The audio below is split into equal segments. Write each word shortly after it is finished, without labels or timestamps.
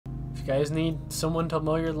guys need someone to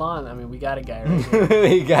mow your lawn, I mean, we got a guy right here.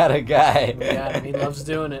 We got a guy. We got him. He loves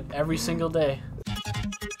doing it every single day.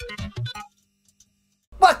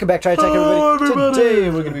 Welcome back, Try Tech, Hello, everybody. everybody. Today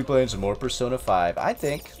we're gonna be playing some more Persona 5. I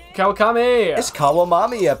think Kawakami! it's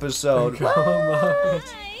Kawamami episode. Kawamami.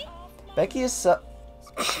 Becky is I'm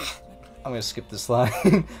gonna skip this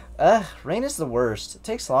line. Rain is the worst. It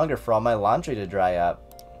takes longer for all my laundry to dry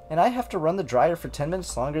up. And I have to run the dryer for 10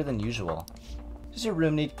 minutes longer than usual. Does your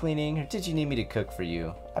room need cleaning, or did you need me to cook for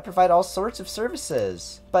you? I provide all sorts of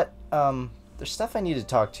services. But, there's stuff I need to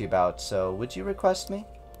talk to you about, so would you request me?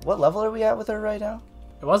 What level are we at with her right now?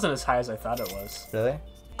 It wasn't as high as I thought it was. Really?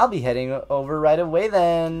 I'll be heading over right away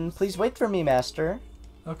then. Please wait for me, Master.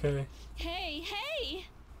 Okay. Hey!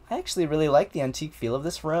 I actually really like the antique feel of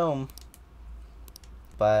this room.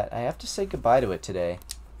 But I have to say goodbye to it today.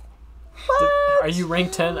 Are you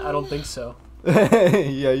rank 10? I don't think so.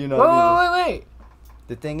 Yeah, you know. Wait.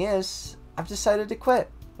 The thing is, I've decided to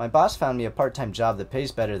quit. My boss found me a part-time job that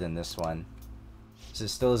pays better than this one. Is it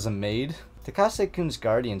still as a maid? Takase-kun's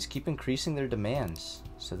guardians keep increasing their demands,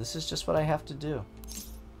 so this is just what I have to do.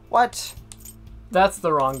 What? That's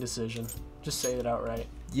the wrong decision. Just say it outright.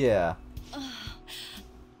 Yeah.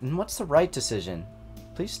 And what's the right decision?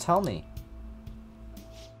 Please tell me.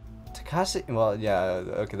 Well, yeah,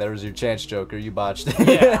 okay, that was your chance, Joker. You botched it.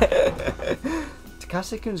 Yeah.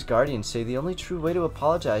 Takase-kun's guardians say the only true way to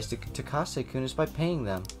apologize to Takase-kun is by paying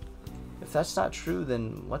them. If that's not true,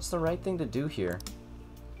 then what's the right thing to do here?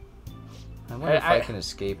 I wonder if I can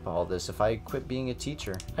escape all this if I quit being a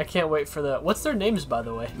teacher. I can't wait for the... What's their names, by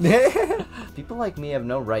the way? People like me have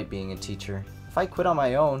no right being a teacher. If I quit on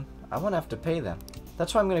my own, I won't have to pay them.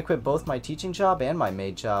 That's why I'm going to quit both my teaching job and my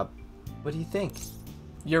maid job. What do you think?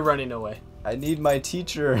 You're running away. I need my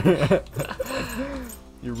teacher.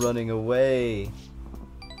 You're running away.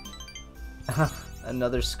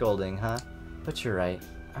 Another scolding, huh? But you're right.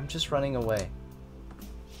 I'm just running away.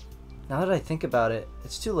 Now that I think about it,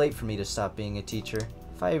 it's too late for me to stop being a teacher.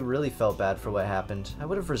 If I really felt bad for what happened, I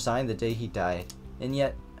would have resigned the day he died. And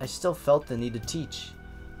yet, I still felt the need to teach.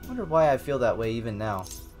 I wonder why I feel that way even now.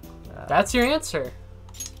 That's your answer.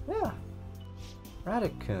 Yeah.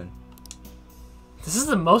 Radek-kun. This is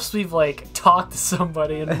the most we've, like, talked to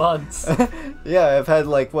somebody in months. Yeah, I've had,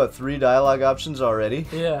 like, what, 3 dialogue options already?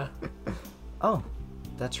 Yeah. Oh,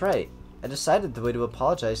 that's right. I decided the way to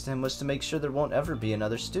apologize to him was to make sure there won't ever be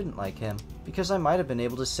another student like him, because I might have been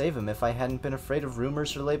able to save him if I hadn't been afraid of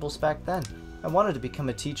rumors or labels back then. I wanted to become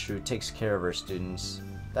a teacher who takes care of her students.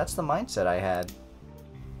 That's the mindset I had.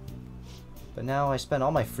 But now I spend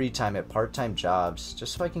all my free time at part-time jobs,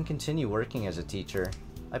 just so I can continue working as a teacher.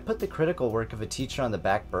 I put the critical work of a teacher on the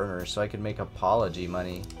back burner so I could make apology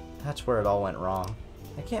money. That's where it all went wrong.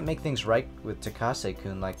 I can't make things right with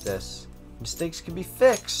Takase-kun like this. Mistakes can be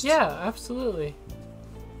fixed. Yeah, absolutely.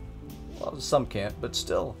 Well, some can't, but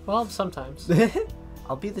still. Well, sometimes.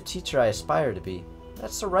 I'll be the teacher I aspire to be.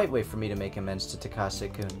 That's the right way for me to make amends to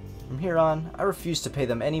Takase-kun. From here on, I refuse to pay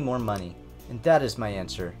them any more money. And that is my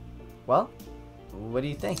answer. Well, what do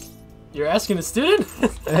you think? You're asking a student?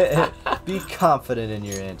 Be confident in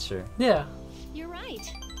your answer. Yeah. You're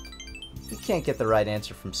right. You can't get the right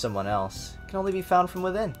answer from someone else. It can only be found from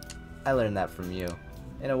within. I learned that from you.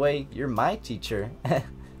 In a way, you're my teacher.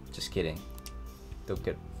 Just kidding. Don't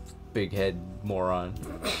get big head, moron.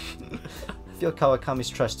 Feel Kawakami's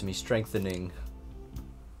trust in me strengthening.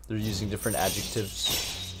 They're using different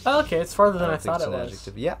adjectives. Oh, okay, it's farther than I thought it's it an was.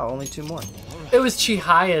 adjective. Yeah, only 2 more. It was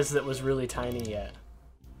Chihiya's that was really tiny yet.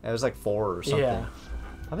 It was like 4 or something. Yeah.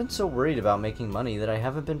 I've been so worried about making money that I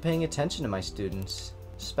haven't been paying attention to my students.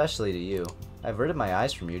 Especially to you. I averted my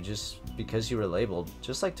eyes from you just because you were labeled,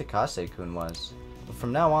 just like Takase-kun was. But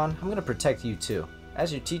from now on, I'm gonna protect you too.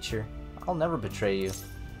 As your teacher, I'll never betray you.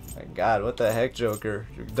 My God, what the heck, Joker?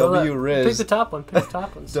 W Riz. Pick the top one. Pick the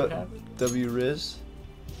top one. See what happens. W Riz.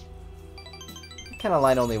 That kind of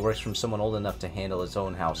line only works from someone old enough to handle his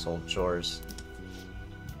own household chores.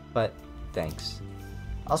 But thanks.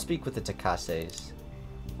 I'll speak with the Takases.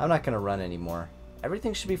 I'm not gonna run anymore.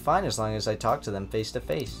 Everything should be fine as long as I talk to them face to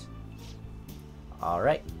face.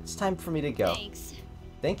 Alright, it's time for me to go. Thanks.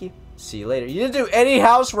 Thank you. See you later. You didn't do any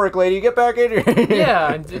housework, lady. Get back in here.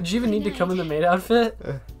 Yeah, did you even need to come in the maid outfit?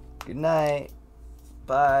 Good night.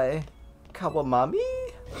 Bye.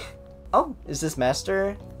 Kawamami? Oh, is this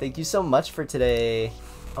Master? Thank you so much for today.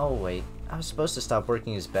 Oh, wait. I was supposed to stop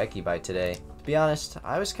working as Becky by today. To be honest,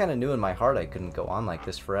 I was kind of new in my heart I couldn't go on like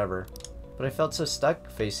this forever. But I felt so stuck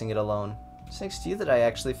facing it alone. It's thanks to you that I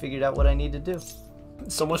actually figured out what I need to do.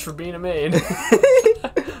 So much for being a maid.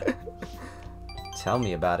 Tell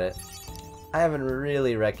me about it. I haven't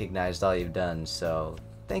really recognized all you've done, so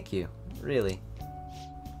thank you. Really.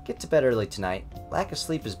 Get to bed early tonight. Lack of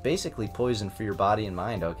sleep is basically poison for your body and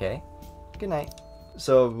mind, okay? Good night.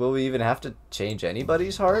 So, will we even have to change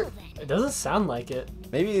anybody's heart? It doesn't sound like it.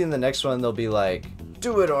 Maybe in the next one they'll be like,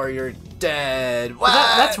 do it or you're dead. But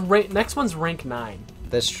that's next one's rank 9.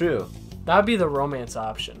 That's true. That would be the romance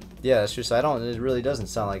option. Yeah, that's true. So it really doesn't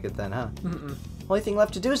sound like it then, huh? Mm-mm. Only thing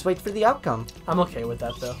left to do is wait for the outcome. I'm okay with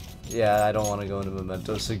that, though. Yeah, I don't want to go into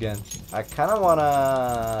Mementos again. I kind of want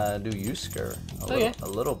to do Yusuke a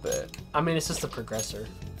little bit. I mean, it's just a progressor.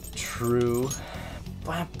 True.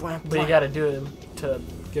 But you gotta do it to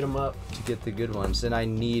get them up. To get the good ones. And I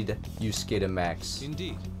need Yusuke to max.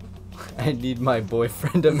 Indeed. I need my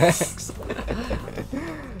boyfriend to max.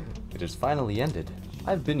 It has finally ended.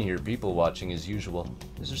 I've been here people watching as usual.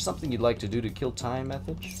 Is there something you'd like to do to kill time,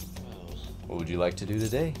 Method? What would you like to do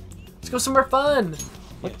today? Let's go somewhere fun.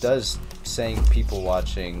 What does saying people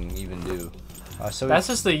watching even do? So that's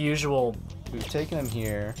just the usual. We've taken him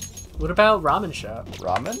here. What about ramen shop?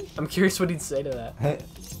 Ramen? I'm curious what he'd say to that.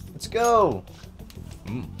 Let's go!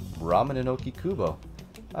 Ramen and Okikubo.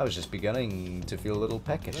 I was just beginning to feel a little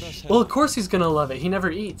peckish. Well, of course he's gonna love it. He never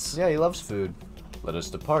eats. Yeah, he loves food. Let us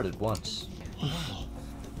depart at once.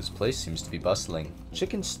 This place seems to be bustling.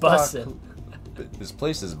 Chicken stock. Bussin'. This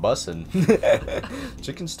place is bussin'.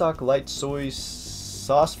 Chicken stock light soy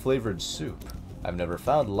sauce flavored soup. I've never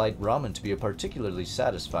found light ramen to be a particularly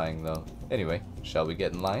satisfying though. Anyway, shall we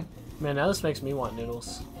get in line? Man, now this makes me want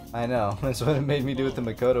noodles. I know, that's what it made me do at the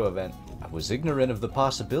Makoto event. I was ignorant of the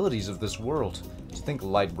possibilities of this world. To think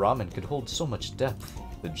light ramen could hold so much depth.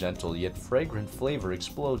 The gentle yet fragrant flavor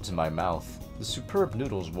explodes in my mouth. The superb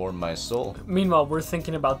noodles warm my soul. Meanwhile, we're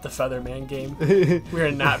thinking about the Featherman game. We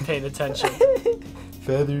are not paying attention.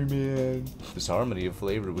 Featherman. This harmony of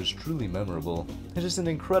flavor was truly memorable. It is an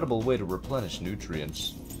incredible way to replenish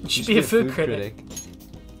nutrients. You should be a food critic.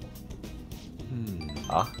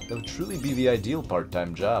 That would truly be the ideal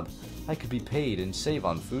part-time job. I could be paid and save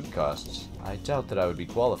on food costs. I doubt that I would be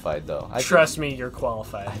qualified though. Trust me, you're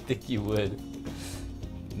qualified. I think you would.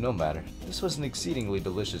 No matter. This was an exceedingly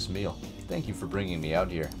delicious meal. Thank you for bringing me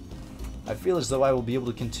out here. I feel as though I will be able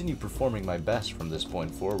to continue performing my best from this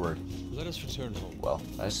point forward. Let us return home. Well,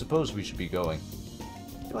 I suppose we should be going.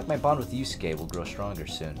 I feel like my bond with Yusuke will grow stronger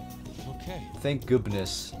soon. Okay. Thank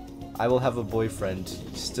goodness. I will have a boyfriend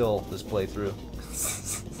still this playthrough.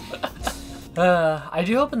 I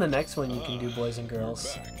do hope in the next one you can do boys and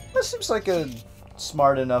girls. That seems like a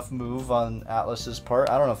smart enough move on Atlas's part.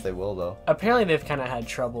 I don't know if they will though. Apparently they've kind of had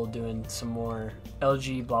trouble doing some more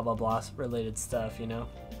LG blah blah blah related stuff, you know?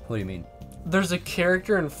 What do you mean? There's a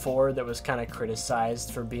character in 4 that was kind of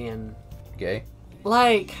criticized for being... Gay?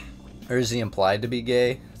 Like... Or is he implied to be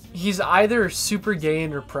gay? He's either super gay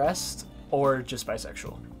and repressed, or just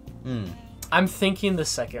bisexual. I'm thinking the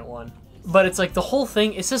second one. But it's like the whole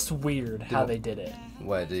thing, it's just weird how they did it.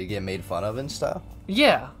 What, did he get made fun of and stuff?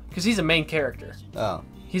 Yeah, because he's a main character. Oh.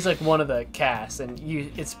 He's like one of the cast, and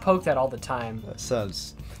it's poked at all the time. That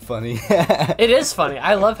sounds funny. It is funny.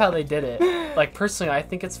 I love how they did it. Like, personally, I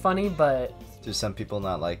think it's funny, but... Do some people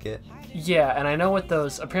not like it? Yeah, and I know what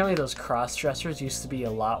those... Apparently those cross-dressers used to be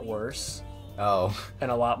a lot worse. Oh.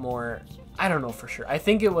 And a lot more... I don't know for sure. I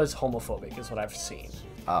think it was homophobic is what I've seen.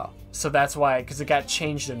 Oh. So that's why, because it got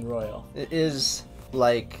changed in Royal. It is,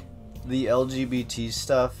 like, the LGBT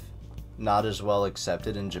stuff not as well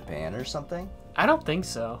accepted in Japan or something? I don't think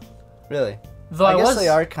so. Really? Though I guess they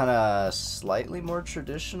are kind of slightly more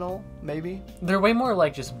traditional, maybe? They're way more,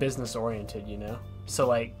 like, just business-oriented, you know? So,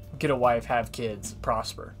 like, get a wife, have kids,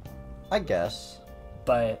 prosper. I guess.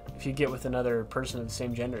 But if you get with another person of the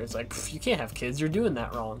same gender, it's like, you can't have kids, you're doing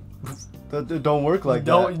that wrong. That don't work like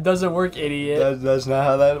that. It doesn't work, idiot. That's not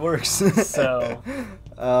how that works. So...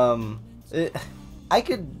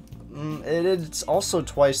 It's also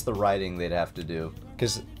twice the writing they'd have to do.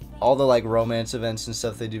 Because all the, like, romance events and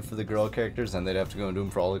stuff they do for the girl characters, then they'd have to go and do them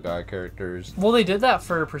for all the guy characters. Well, they did that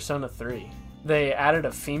for Persona 3. They added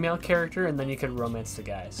a female character, and then you could romance the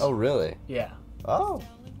guys. Oh, really? Yeah. Oh.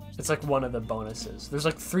 It's like one of the bonuses. There's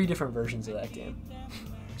like 3 different versions of that game.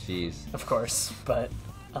 Jeez. Of course, but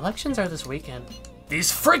elections are this weekend.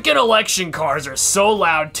 These freaking election cars are so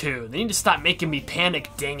loud too. They need to stop making me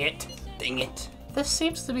panic, dang it. Dang it. This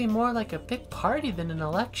seems to be more like a big party than an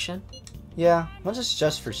election. Yeah, well, it's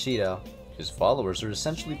just for Shido. His followers are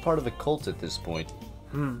essentially part of a cult at this point.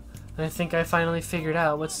 I think I finally figured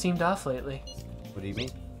out what's seemed off lately. What do you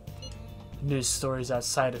mean? News stories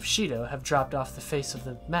outside of Shido have dropped off the face of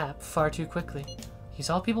the map far too quickly. He's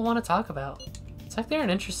all people want to talk about. It's like they aren't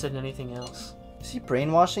interested in anything else. Is he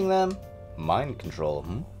brainwashing them? Mind control,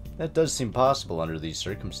 That does seem possible under these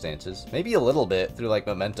circumstances. Maybe a little bit through like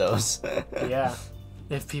mementos. Yeah.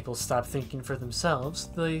 If people stop thinking for themselves,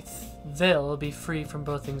 they'll be free from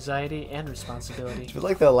both anxiety and responsibility. I feel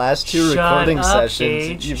like the last two recording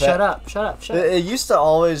sessions. Shut up. It used to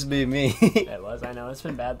always be me. It was, I know. It's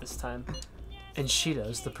been bad this time. And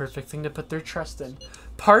Shido's the perfect thing to put their trust in.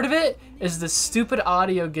 Part of it is the stupid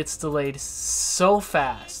audio gets delayed so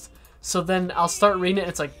fast. So then I'll start reading it and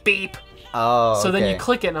it's like beep. Oh, So then you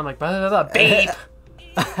click it and I'm like, blah, blah, blah, beep.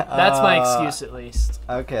 That's my excuse at least.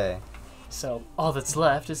 Okay. So all that's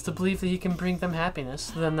left is to believe that he can bring them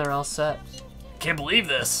happiness. Then they're all set. Can't believe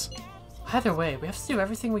this. Either way, we have to do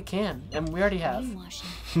everything we can, and we already have.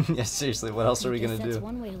 Yeah, seriously, what else are we gonna do? That's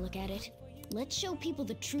one way to look at it. Let's show people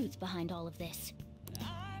the truth behind all of this.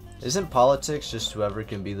 Isn't politics just whoever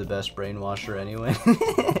can be the best brainwasher anyway?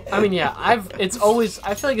 I mean, yeah, I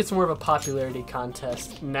feel like it's more of a popularity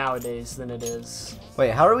contest nowadays than it is.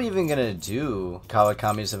 Wait, how are we even gonna do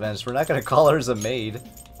Kawakami's events? We're not gonna call hers a maid.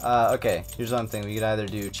 Okay, here's one thing. We could either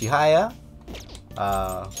do Chihaya,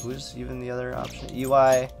 who's even the other option?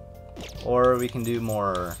 EY, or we can do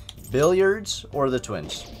more billiards or the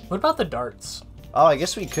twins. What about the darts? Oh, I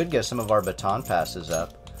guess we could get some of our baton passes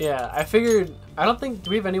up. Yeah, I figured, do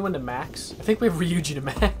we have anyone to max? I think we have Ryuji to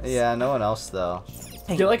max. Yeah, no one else though.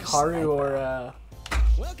 Get like Haru or, I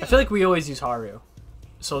feel like we always use Haru.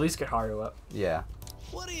 So at least get Haru up. Yeah.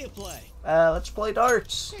 What do you play? Let's play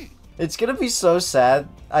darts. It's gonna be so sad.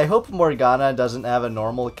 I hope Morgana doesn't have a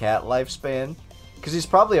normal cat lifespan, because he's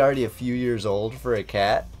probably already a few years old for a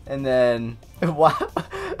cat. And then watch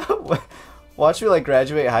me like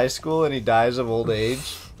graduate high school and he dies of old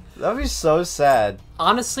age. That'd be so sad.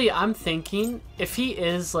 Honestly, I'm thinking if he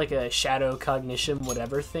is like a shadow cognition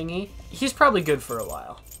whatever thingy, he's probably good for a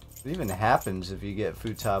while. What even happens if you get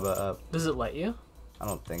Futaba up? Does it let you? I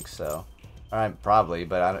don't think so. Alright, probably,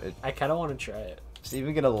 but I kind of want to try it. Is it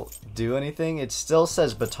even gonna do anything? It still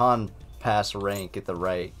says baton pass rank at the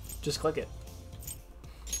right. Just click it.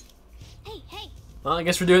 Hey. Well, I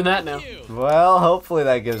guess we're doing that now. Well, hopefully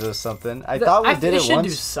that gives us something. I thought we did it should once.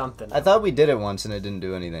 do something. I thought we did it once and it didn't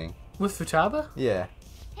do anything. With Futaba? Yeah.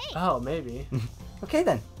 Oh, maybe. Okay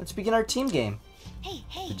then, let's begin our team game. Hey.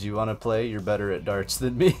 Did you want to play? You're better at darts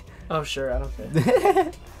than me. Oh, sure, I don't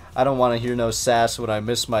care. I don't want to hear no sass when I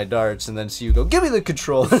miss my darts and then see you go, give me the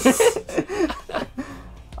controller.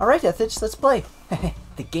 Alright, Ethich, let's play.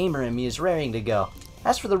 The gamer in me is raring to go.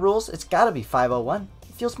 As for the rules, it's gotta be 501.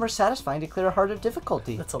 It feels more satisfying to clear a harder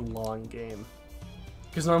difficulty. That's a long game.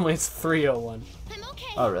 Because normally it's 301. I'm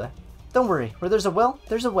okay. Oh, really? Don't worry. Where there's a will,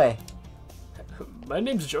 there's a way. My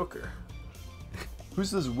name's Joker. Who's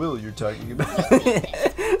this Will you're talking about?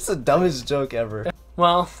 It's the dumbest joke ever.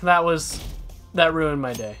 Well, that ruined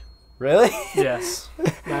my day. Really? Yes.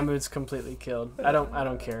 My mood's completely killed. I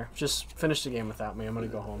don't care. Just finish the game without me. I'm gonna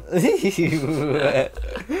go home.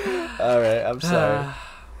 Alright, I'm sorry.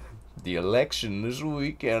 The election this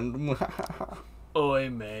weekend. Oi,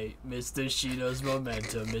 mate. Mr. Shido's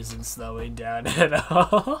momentum isn't slowing down at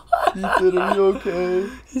all. Ethan, are you okay?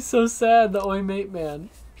 He's so sad, the Oi, mate man.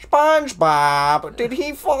 SpongeBob, did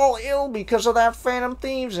he fall ill because of that Phantom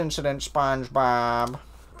Thieves incident, SpongeBob?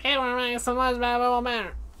 Can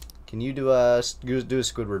you do a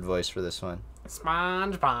Squidward voice for this one?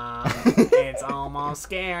 SpongeBob. It's almost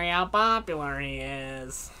scary how popular he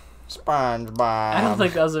is. SpongeBob. I don't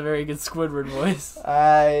think that was a very good Squidward voice.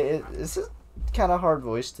 It's a kind of hard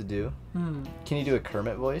voice to do. Can you do a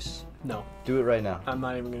Kermit voice? No. Do it right now. I'm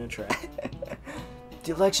not even gonna try.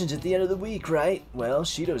 The election's at the end of the week, right? Well,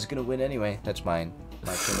 Shido's gonna win anyway. That's mine.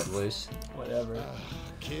 My Kermit voice. Whatever.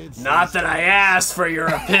 Kids. Not that I asked for your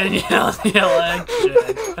opinion on the election.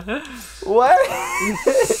 What?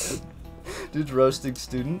 Dude's roasting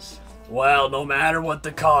students. Well, no matter what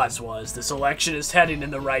the cause was, this election is heading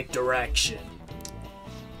in the right direction.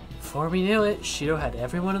 Before we knew it, Shido had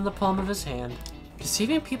everyone in the palm of his hand,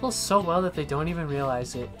 deceiving people so well that they don't even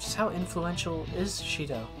realize it. Just how influential is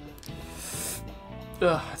Shido?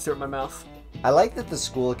 Ugh, I threw up my mouth. I like that the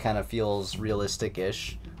school kind of feels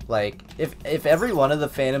realistic-ish. Like, if every one of the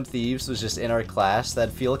Phantom Thieves was just in our class,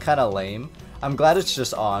 that'd feel kind of lame. I'm glad it's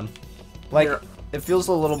just on. Like, it feels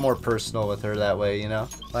a little more personal with her that way, you know?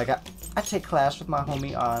 Like, I take class with my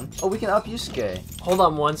homie on. Oh, we can up Yusuke. Hold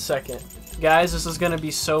on 1 second. Guys, this is gonna be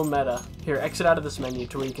so meta. Here, exit out of this menu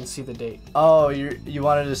to where you can see the date. Oh, you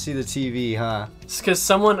wanted to see the TV, huh? It's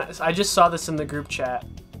because I just saw this in the group chat.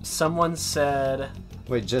 Someone said...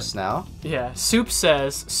 Wait, just now? Yeah, Soup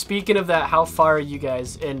says, speaking of that, how far are you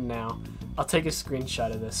guys in now? I'll take a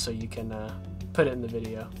screenshot of this so you can put it in the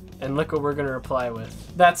video. And look what we're gonna reply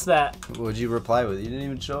with. That's that. What would you reply with? You didn't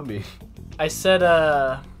even show me. I said,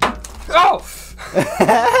 Oh!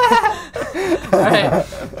 Alright.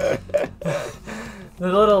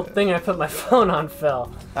 The little thing I put my phone on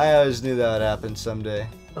fell. I always knew that would happen someday.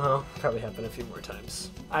 Oh, probably happen a few more times.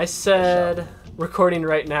 I said, recording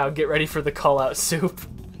right now, get ready for the call-out soup.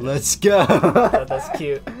 Let's go. Oh, that's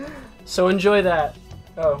cute. So enjoy that.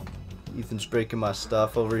 Oh. Ethan's breaking my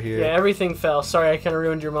stuff over here. Yeah, everything fell. Sorry, I kind of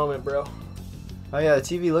ruined your moment, bro. Oh yeah, the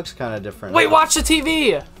TV looks kind of different. Wait, watch the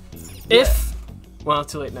TV! If... Well,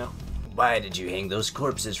 too late now. Why did you hang those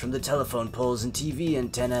corpses from the telephone poles and TV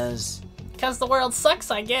antennas? Because the world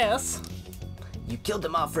sucks, I guess. You killed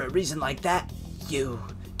them all for a reason like that?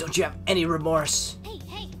 Don't you have any remorse?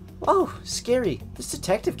 Hey. Whoa, scary. This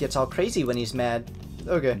detective gets all crazy when he's mad.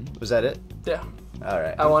 Okay, was that it? Yeah.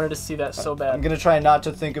 Alright. I wanted to see that so bad. I'm gonna try not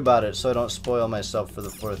to think about it so I don't spoil myself for the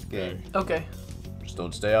 4th game. Okay. Just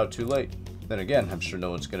don't stay out too late. Then again, I'm sure no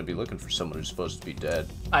one's gonna be looking for someone who's supposed to be dead.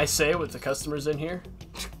 I say with the customers in here.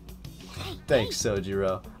 Thanks,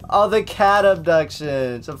 Sojiro. Oh, the cat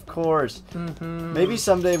abductions, of course. Maybe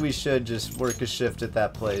someday we should just work a shift at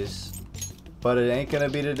that place. But it ain't gonna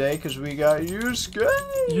be today because we got Yusuke!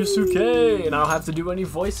 Yusuke! And I don't have to do any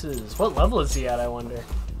voices. What level is he at, I wonder?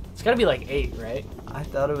 It's gotta be like 8, right? I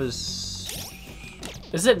thought it was...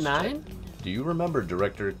 Is it 9? Do you remember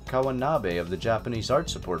Director Kawanabe of the Japanese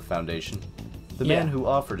Art Support Foundation? The man who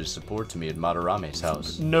offered his support to me at Madarame's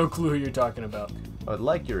house. No clue who you're talking about. I would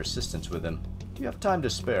like your assistance with him. Do you have time to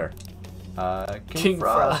spare? King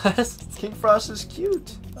Frost. King Frost is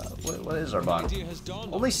cute. What is our bond?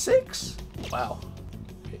 Only 6? Wow.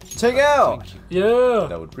 Take out! Yeah!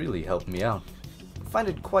 That would really help me out. I find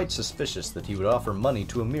it quite suspicious that he would offer money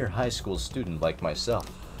to a mere high school student like myself.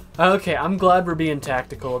 Okay, I'm glad we're being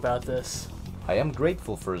tactical about this. I am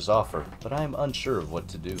grateful for his offer, but I am unsure of what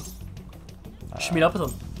to do. Should meet up with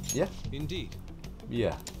him. Yeah. Indeed.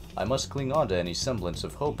 Yeah. I must cling on to any semblance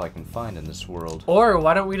of hope I can find in this world. Or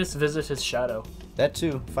why don't we just visit his shadow? That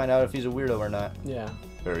too. Find out if he's a weirdo or not. Yeah.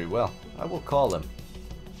 Very well. I will call him.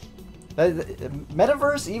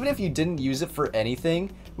 Metaverse, even if you didn't use it for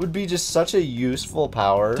anything, would be just such a useful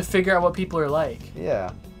power. To figure out what people are like.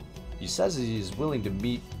 Yeah. He says he is willing to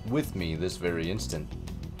meet with me this very instant.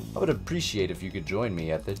 I would appreciate if you could join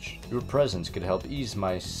me, Ethridge. Your presence could help ease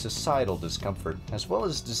my societal discomfort, as well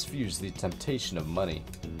as diffuse the temptation of money.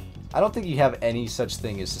 I don't think you have any such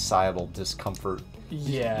thing as societal discomfort.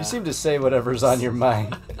 Yeah. You seem to say whatever's on your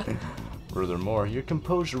mind. Furthermore, your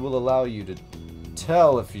composure will allow you to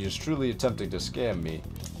tell if he is truly attempting to scam me.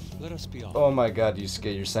 Let us be honest. Oh my god,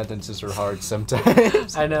 Yusuke, your sentences are hard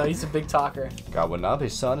sometimes. I know, he's a big talker.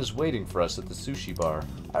 Kawanabe-san is waiting for us at the sushi bar.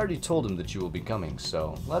 I already told him that you will be coming,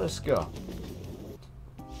 so let us go.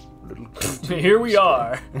 Here we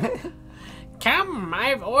are. Come,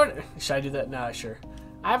 I've ordered... Should I do that? Nah, sure.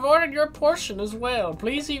 I've ordered your portion as well.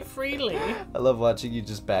 Please eat freely. I love watching you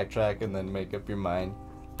just backtrack and then make up your mind.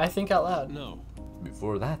 I think out loud. No.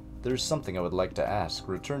 Before that, there's something I would like to ask.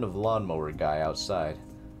 Return of lawnmower guy outside.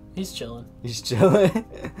 He's chilling. He's chilling.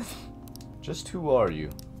 Just who are you?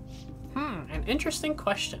 An interesting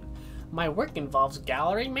question. My work involves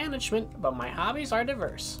gallery management, but my hobbies are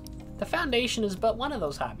diverse. The foundation is but one of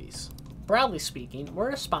those hobbies. Broadly speaking,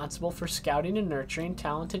 we're responsible for scouting and nurturing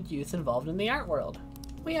talented youth involved in the art world.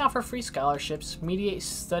 We offer free scholarships, mediate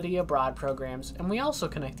study abroad programs, and we also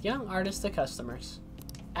connect young artists to customers.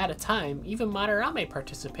 At a time, even Madarame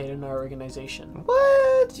participated in our organization.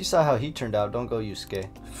 What? You saw how he turned out. Don't go, Yusuke.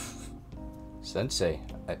 Sensei.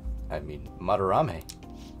 I mean, Madarame.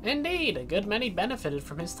 Indeed, a good many benefited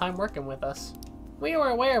from his time working with us. We were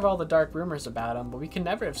aware of all the dark rumors about him, but we could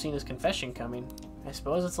never have seen his confession coming. I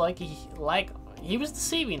suppose it's like he was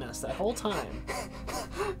deceiving us that whole time.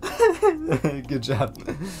 Good job.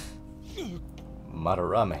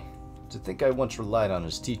 Madarame. To think I once relied on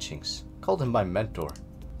his teachings. Called him my mentor.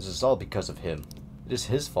 This is all because of him. It is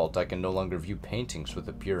his fault I can no longer view paintings with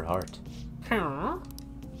a pure heart. Huh?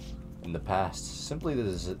 In the past, simply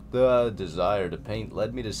the desire to paint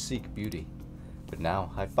led me to seek beauty. But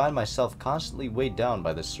now, I find myself constantly weighed down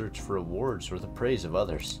by the search for awards or the praise of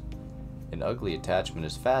others. An ugly attachment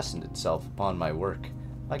has fastened itself upon my work.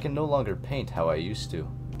 I can no longer paint how I used to.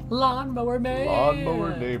 Lawnmower man.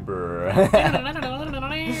 Lawnmower neighbor.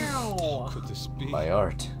 Could this be? My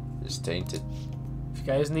art is tainted. If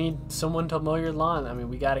you guys need someone to mow your lawn, I mean,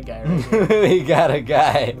 we got a guy right here. We got a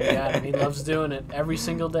guy. We got him. He loves doing it every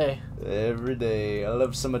single day. Every day. I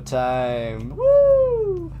love summertime.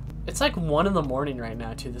 Woo! It's like 1 in the morning right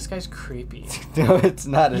now, too. This guy's creepy. No, it's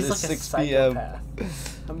not. He's It's like 6 a p.m.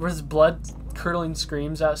 psychopath. There's blood-curdling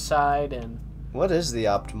screams outside and What is the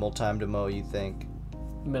optimal time to mow, you think?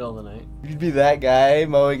 middle of the night. You'd be that guy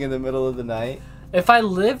mowing in the middle of the night? If I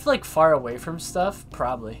lived like far away from stuff,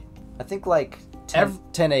 probably. I think like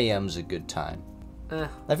 10 a.m.'s a good time.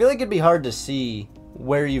 I feel like it'd be hard to see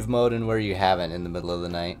where you've mowed and where you haven't in the middle of the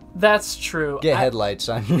night. That's true. Get headlights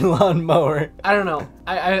on your lawnmower. I don't know.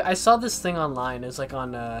 I saw this thing online. It's like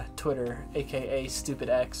on Twitter, aka Stupid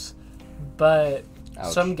X. But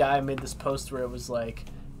Ouch. some guy made this post where it was like,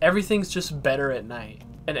 everything's just better at night.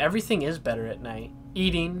 And everything is better at night.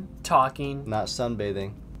 Eating, talking. Not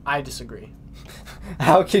sunbathing. I disagree.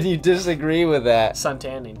 How can you disagree with that? Sun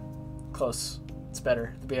tanning. Close. It's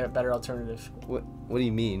better. It'd be a better alternative. What do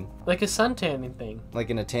you mean? Like a sun tanning thing. Like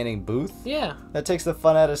in a tanning booth? Yeah. That takes the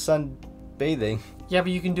fun out of sunbathing. Yeah,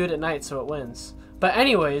 but you can do it at night, so it wins. But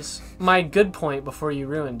anyways, my good point before you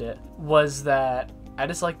ruined it was that I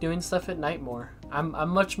just like doing stuff at night more. I'm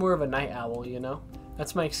much more of a night owl, you know?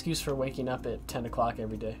 That's my excuse for waking up at 10 o'clock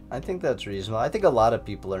every day. I think that's reasonable. I think a lot of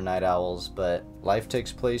people are night owls, but life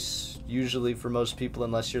takes place usually for most people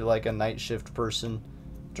unless you're like a night shift person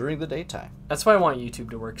during the daytime. That's why I want YouTube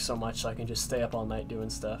to work so much so I can just stay up all night doing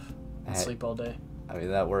stuff and sleep all day. I mean,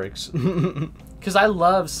 that works. Because I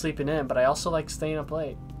love sleeping in, but I also like staying up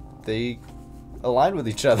late. They align with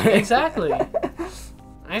each other. Exactly.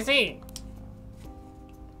 I see.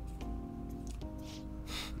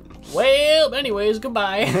 Well, anyways,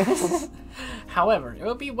 goodbye. However, it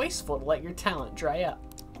would be wasteful to let your talent dry up.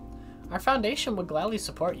 Our foundation would gladly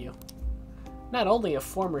support you. Not only a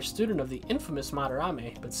former student of the infamous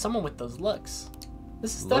Madarame, but someone with those looks.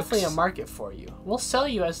 This is definitely a market for you. We'll sell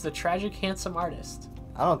you as the tragic handsome artist.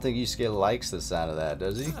 I don't think Yusuke likes the sound of that,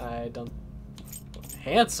 does he? I don't...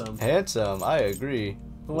 Handsome? Handsome, I agree.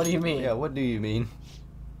 What do you mean? Yeah, what do you mean?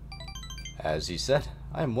 As he said,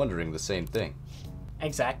 I am wondering the same thing.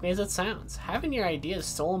 Exactly as it sounds. Having your ideas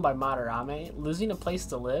stolen by Madarame, losing a place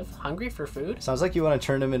to live, hungry for food? Sounds like you want to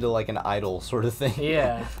turn him into like an idol sort of thing.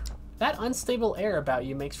 Yeah. That unstable air about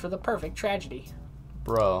you makes for the perfect tragedy.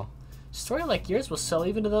 Bro. A story like yours will sell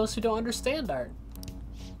even to those who don't understand art.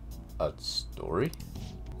 A story?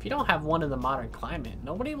 If you don't have one in the modern climate,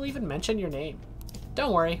 nobody will even mention your name.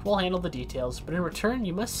 Don't worry, we'll handle the details, but in return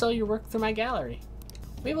you must sell your work through my gallery.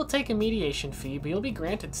 We will take a mediation fee, but you'll be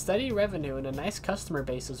granted steady revenue and a nice customer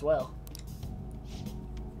base as well.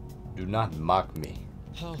 Do not mock me.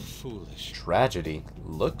 How foolish. Tragedy,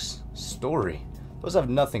 looks, story. Those have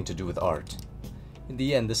nothing to do with art. In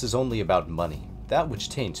the end, this is only about money, that which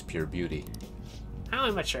taints pure beauty. How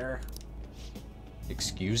immature.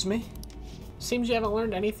 Excuse me? Seems you haven't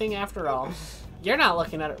learned anything after all. You're not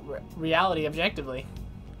looking at reality objectively.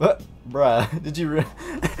 What? Bruh, did you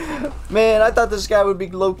Man, I thought this guy would be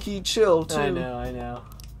low-key chill, too. I know.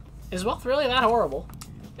 Is wealth really that horrible?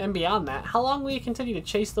 And beyond that, how long will you continue to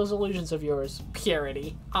chase those illusions of yours?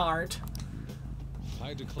 Purity, art.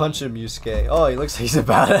 Punch him, Yusuke. Oh, he looks like he's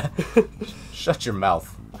about it. Shut your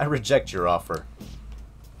mouth. I reject your offer.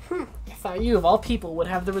 I thought you, of all people, would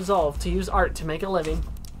have the resolve to use art to make a living.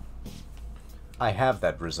 I have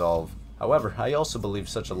that resolve. However, I also believe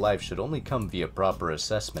such a life should only come via proper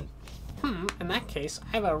assessment. In that case,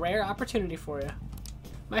 I have a rare opportunity for you.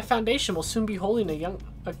 My foundation will soon be holding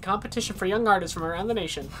a competition for young artists from around the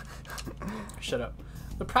nation. Shut up.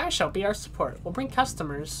 The prize shall be our support. We'll bring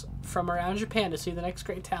customers from around Japan to see the next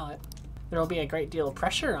great talent. There will be a great deal of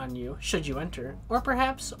pressure on you, should you enter. Or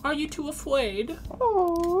perhaps, are you too afraid?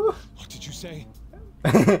 Oh. What did you say?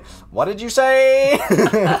 What did you say?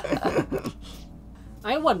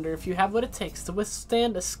 I wonder if you have what it takes to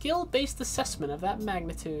withstand a skill-based assessment of that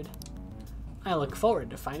magnitude. I look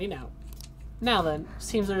forward to finding out. Now then,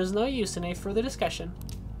 seems there is no use in any further discussion.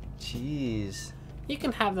 Jeez. You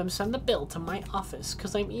can have them send the bill to my office,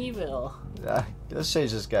 cause I'm evil. Let's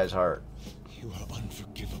change this guy's heart. You are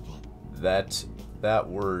unforgivable. That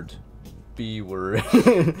word. B word.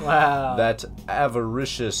 Wow. That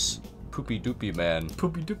avaricious poopy doopy man.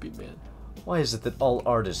 Poopy doopy man. Why is it that all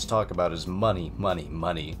artists talk about is money, money,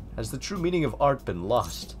 money? Has the true meaning of art been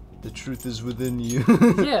lost? The truth is within you.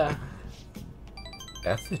 Yeah.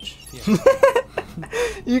 Ethics. Yeah.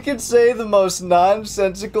 You can say the most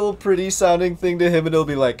nonsensical, pretty sounding thing to him and he'll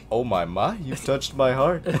be like, oh my, you've touched my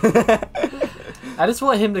heart. I just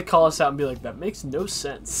want him to call us out and be like, that makes no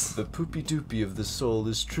sense. The poopy doopy of the soul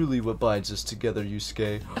is truly what binds us together,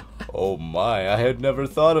 Yusuke. Oh my, I had never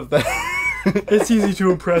thought of that. It's easy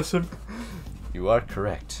to impress him. You are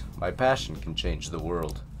correct. My passion can change the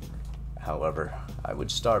world. However, I would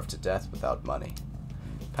starve to death without money.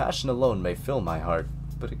 Passion alone may fill my heart,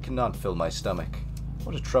 but it cannot fill my stomach.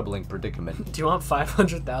 What a troubling predicament. Do you want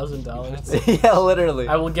 $500,000? Yeah, literally.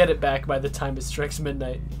 I will get it back by the time it strikes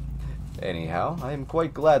midnight. Anyhow, I am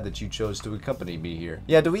quite glad that you chose to accompany me here.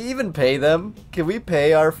 Yeah, do we even pay them? Can we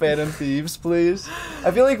pay our Phantom Thieves, please?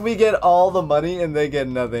 I feel like we get all the money and they get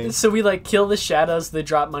nothing. So we like kill the shadows, they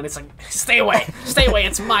drop money. It's like, stay away,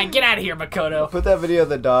 it's mine. Get out of here, Makoto. Put that video of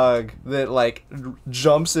the dog that like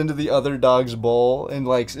jumps into the other dog's bowl and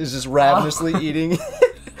like is just ravenously eating.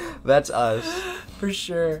 That's us. For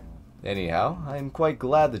sure. Anyhow, I am quite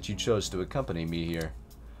glad that you chose to accompany me here.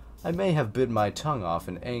 I may have bit my tongue off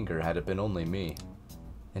in anger had it been only me.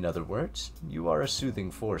 In other words, you are a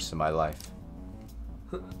soothing force in my life.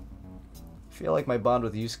 I feel like my bond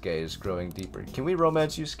with Yusuke is growing deeper. Can we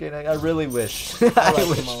romance Yusuke? I really wish. I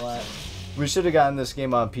like him a lot. We should have gotten this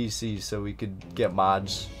game on PC so we could get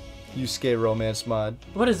mods. Yusuke romance mod.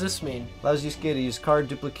 What does this mean? Allows Yusuke to use card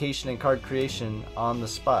duplication and card creation on the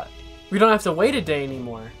spot. We don't have to wait a day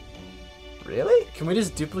anymore. Really? Can we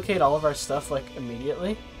just duplicate all of our stuff like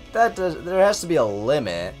immediately? There has to be a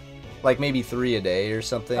limit. Like maybe 3 a day or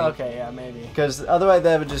something. Okay, yeah, maybe. Because otherwise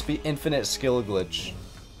that would just be infinite skill glitch.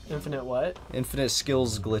 Infinite what? Infinite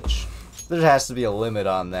skills glitch. There has to be a limit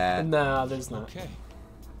on that. No, there's not. Okay.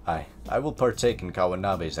 I will partake in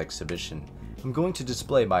Kawanabe's exhibition. I'm going to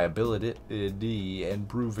display my ability and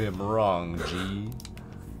prove him wrong, G.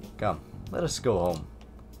 Come, let us go home. ...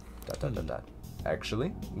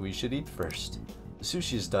 Actually, we should eat first.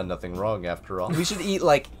 Sushi's done nothing wrong after all. We should eat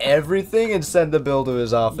like everything and send the bill to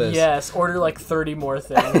his office. Yes, order like 30 more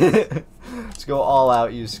things. Let's go all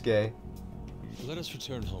out, Yusuke. Let us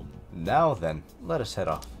return home. Now then, let us head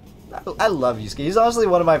off. I love Yusuke. He's honestly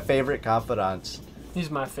one of my favorite confidants.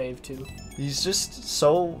 He's my fave too. He's just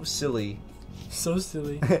so silly. So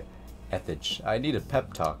silly. Ethich, I need a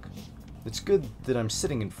pep talk. It's good that I'm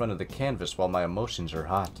sitting in front of the canvas while my emotions are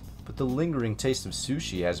hot, but the lingering taste of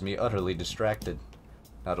sushi has me utterly distracted.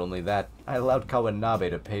 Not only that, I allowed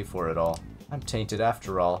Kawanabe to pay for it all. I'm tainted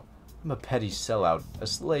after all. I'm a petty sellout, a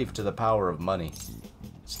slave to the power of money.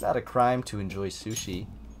 It's not a crime to enjoy sushi.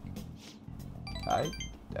 I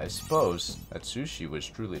suppose that sushi was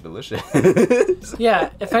truly delicious.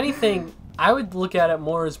 Yeah, if anything, I would look at it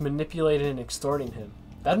more as manipulating and extorting him.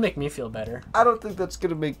 That'd make me feel better. I don't think that's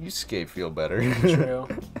gonna make Yusuke feel better. True.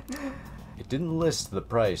 It didn't list the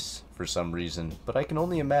price for some reason, but I can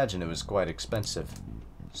only imagine it was quite expensive.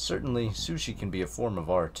 Certainly, sushi can be a form of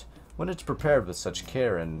art, when it's prepared with such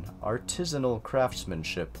care and artisanal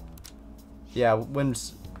craftsmanship. Yeah, when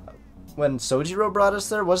Sojiro brought us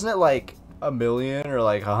there, wasn't it like 1 million or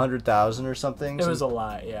like 100,000 or something? It was a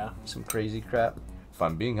lot, yeah. Some crazy crap. If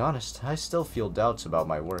I'm being honest, I still feel doubts about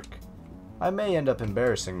my work. I may end up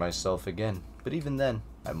embarrassing myself again, but even then,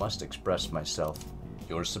 I must express myself.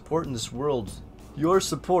 Your support in this would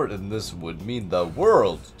mean the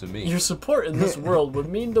world to me. Your support in this world would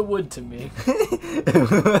mean the wood to me.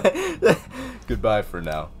 Goodbye for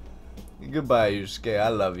now. Goodbye, Yusuke. I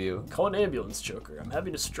love you. Call an ambulance, Joker. I'm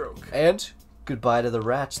having a stroke. And goodbye to the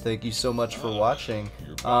rats. Thank you so much for watching.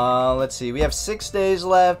 Let's see. We have 6 days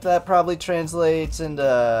left. That probably translates into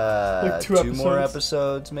like 2 more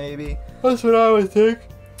episodes, maybe. That's what I would think.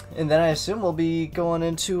 And then I assume we'll be going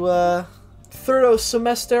into Thirdos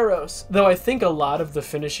Semesteros. Though I think a lot of the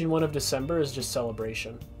finishing one of December is just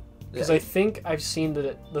celebration. Because Yeah. I think I've seen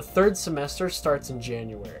that the third semester starts in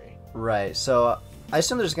January. Right. So I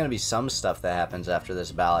assume there's going to be some stuff that happens after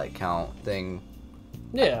this ballot count thing.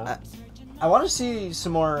 Yeah. I want to see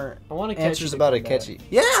some more I want answers about Akechi.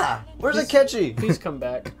 Yeah! Where's Akechi? Please come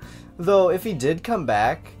back. Though, if he did come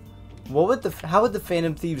back, how would the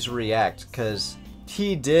Phantom Thieves react? Because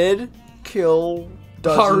he did kill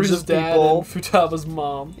dozens Haru's of dad people. and Futaba's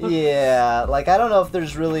mom. Yeah, like, I don't know if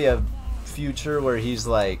there's really a future where he's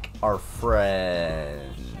like our friend,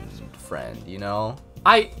 you know?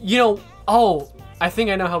 I think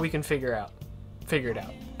I know how we can figure it out.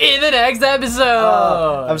 In the next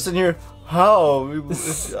episode! I'm sitting here, how?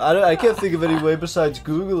 I can't think of any way besides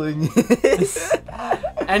Googling.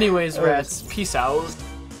 Anyways, rats, peace out.